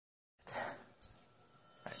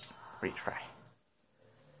retry.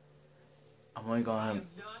 I'm only gonna. I am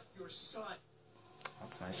not your son.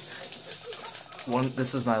 That's nice.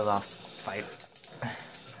 This is my last fight.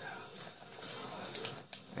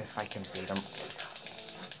 If I can beat him.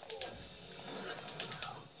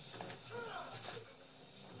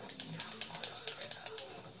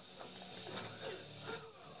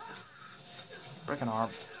 Break an arm.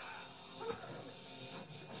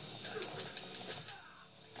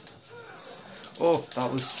 Oh,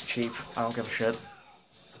 that was cheap. I don't give a shit.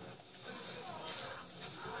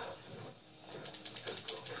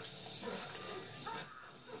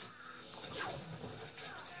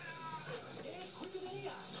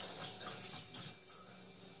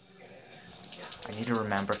 I need to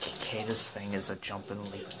remember Kata's thing is a jump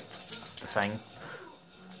and leap thing.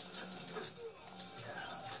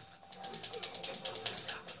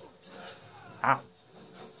 Ow.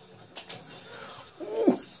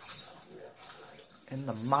 Ooh. In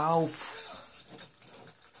the mouth.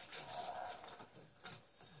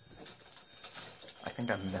 I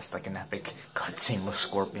think I missed like an epic cutscene with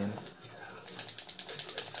Scorpion.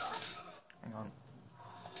 Hang on.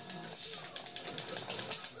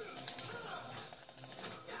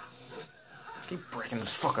 Keep breaking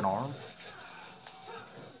this fucking arm.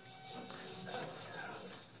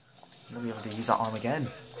 I'm gonna be able to use that arm again.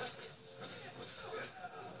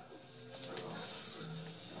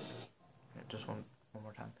 Yeah, just one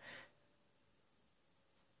more time.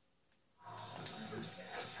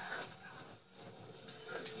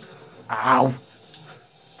 Ow!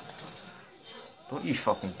 Don't you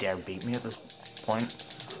fucking dare beat me at this point.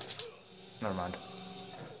 Never mind.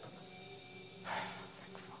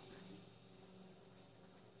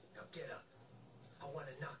 Now get up. I want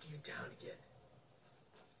to knock you down again.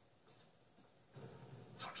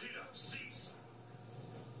 Takeda, cease!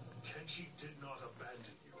 Kenshi did not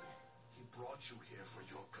abandon you. He brought you here for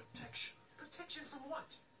your protection. Protection from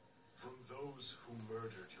what? From those who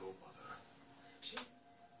murdered your mother.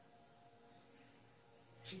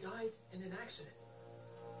 She died in an accident.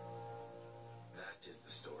 That is the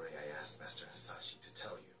story I asked Master Hasashi to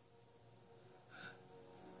tell you.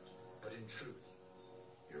 But in truth,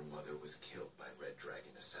 your mother was killed by Red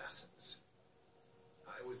Dragon assassins.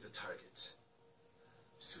 I was the target.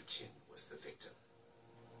 Suchin was the victim.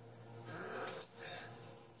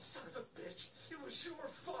 Son of a bitch, it was your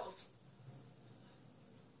fault.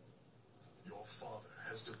 Your father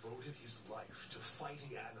has devoted his life to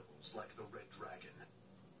fighting animals like the Red Dragon.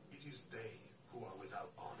 It is they who are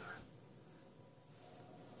without honor.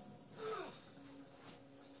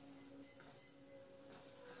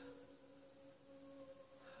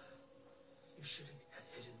 You shouldn't have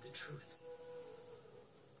hidden the truth.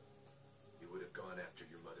 You would have gone after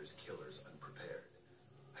your mother's killers unprepared.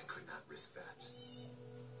 I could not risk that.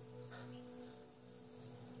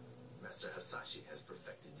 Master Hasashi has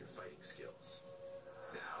perfected your fighting skills.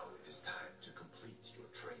 Now it is time to complete your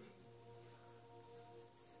training.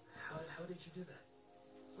 How did you do that?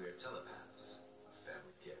 We are telepaths, a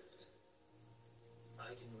family gift.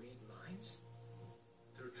 I can read minds?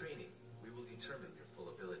 Through training, we will determine your full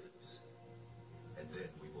abilities. And then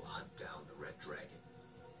we will hunt down the Red Dragon.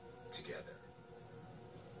 Together.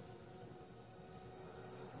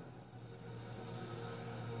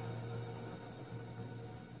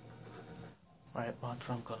 Right, but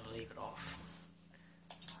I'm gonna leave it off.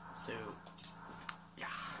 So, yeah.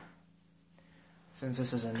 Since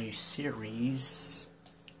this is a new series,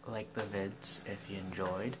 like the vids if you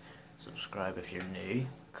enjoyed, subscribe if you're new,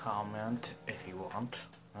 comment if you want,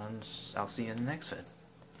 and I'll see you in the next vid.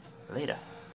 Later.